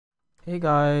Hey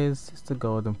guys, it's the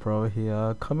Golden Pro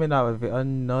here, coming out with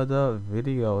another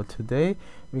video. Today,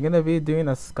 we're gonna be doing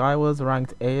a Skywars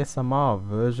Ranked ASMR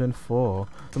version 4.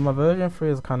 So my version 3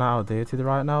 is kinda outdated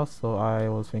right now, so I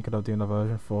was thinking of doing a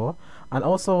version 4. And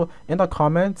also, in the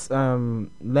comments,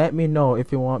 let me know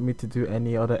if you want me to do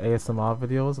any other ASMR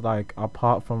videos, like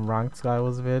apart from Ranked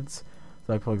Skywars vids.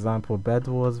 Like for example Bed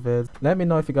Wars vids. Let me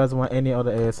know if you guys want any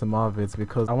other ASMR vids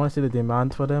because I want to see the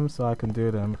demand for them so I can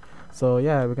do them. So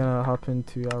yeah, we're gonna hop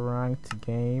into a ranked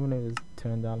game. Let me just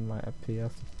turn down my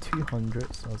FPS to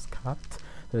 200 so it's capped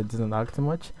so it doesn't lag too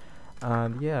much.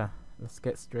 And yeah, let's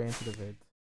get straight into the vid.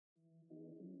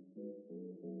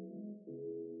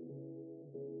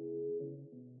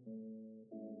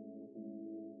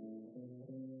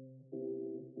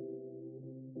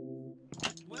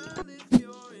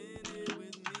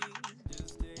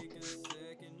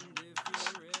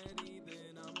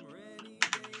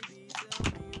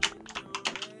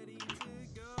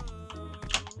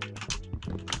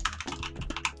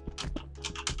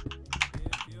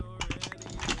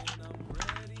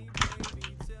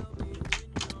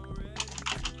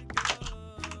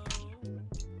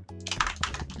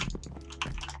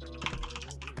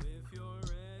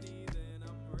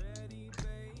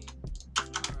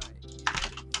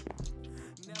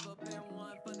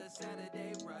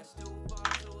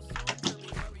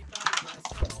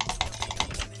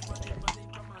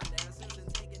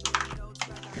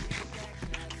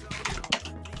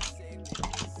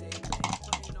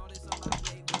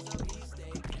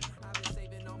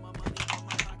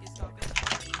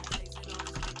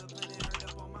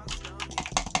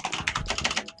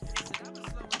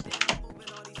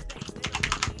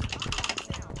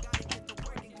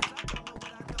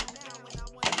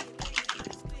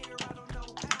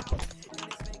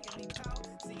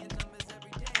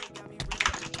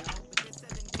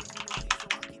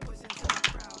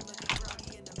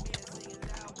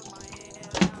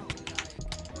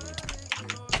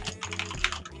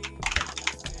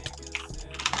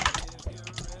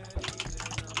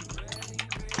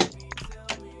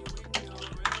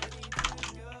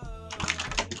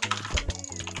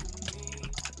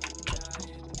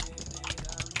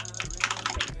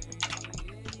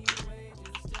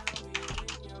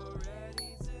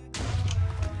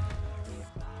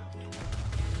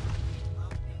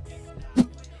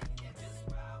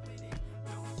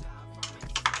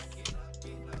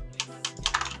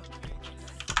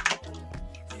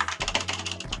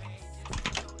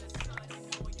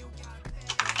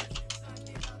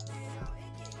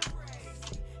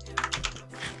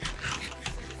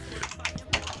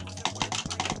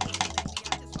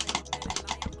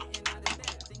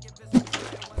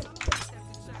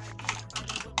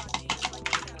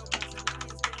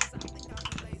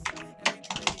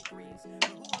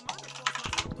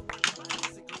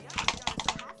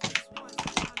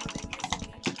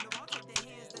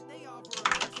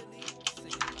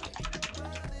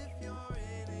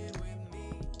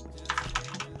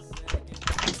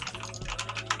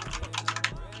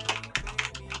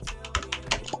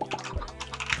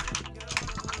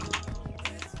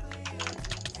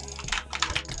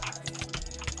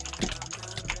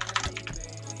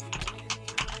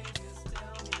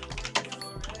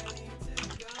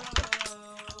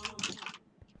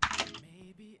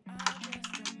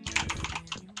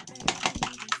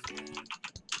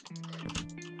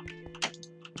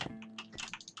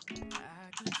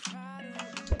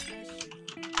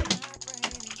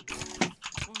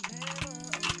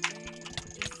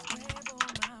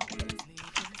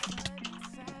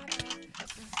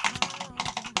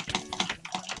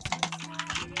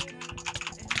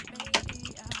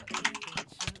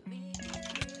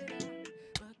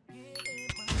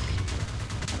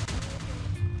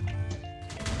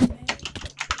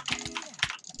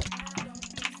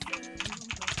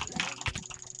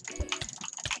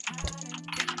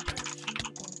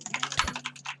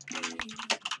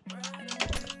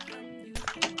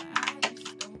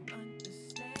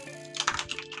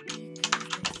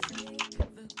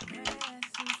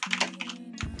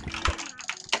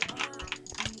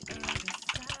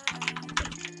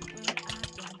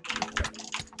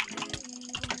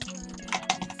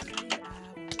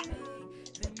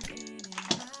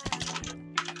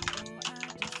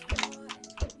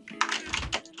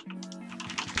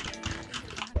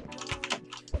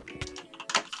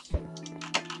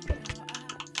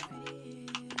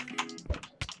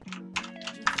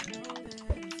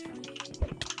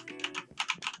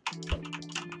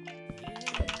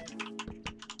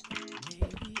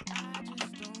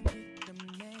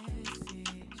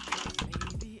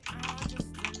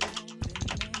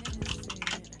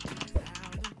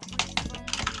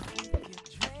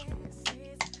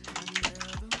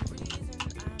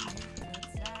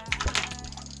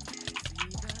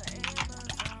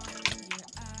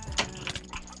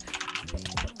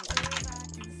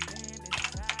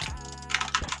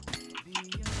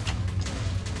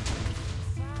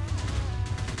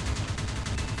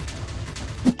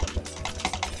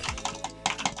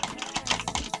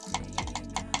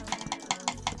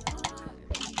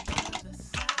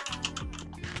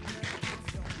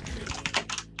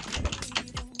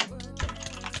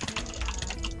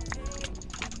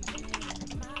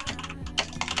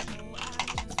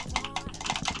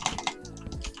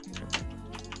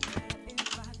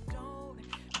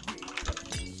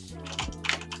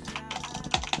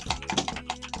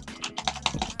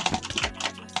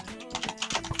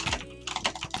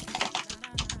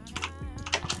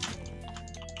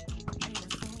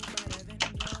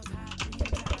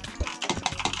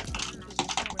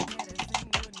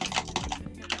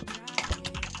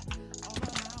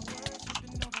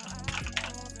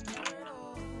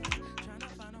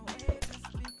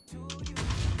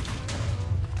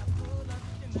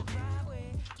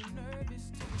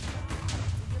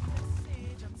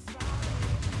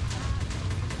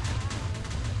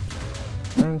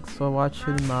 Thanks for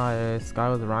watching my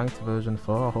Skywars Ranked version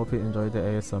 4. I hope you enjoyed the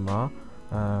ASMR.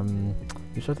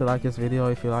 Be sure to like this video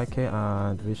if you like it,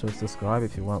 and be sure to subscribe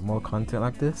if you want more content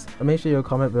like this. And make sure you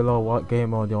comment below what game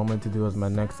mode you want me to do as my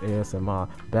next ASMR.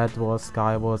 Bed Wars,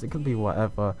 Sky Wars, it could be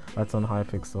whatever that's on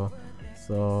Hypixel.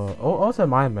 So, also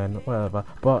Mind Man, whatever.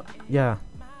 But yeah,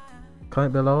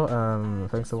 comment below.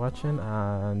 Thanks for watching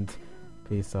and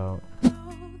peace out.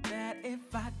 That if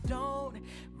I don't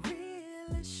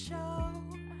really show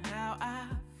how I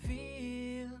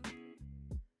feel,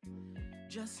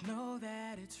 just know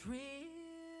that it's real.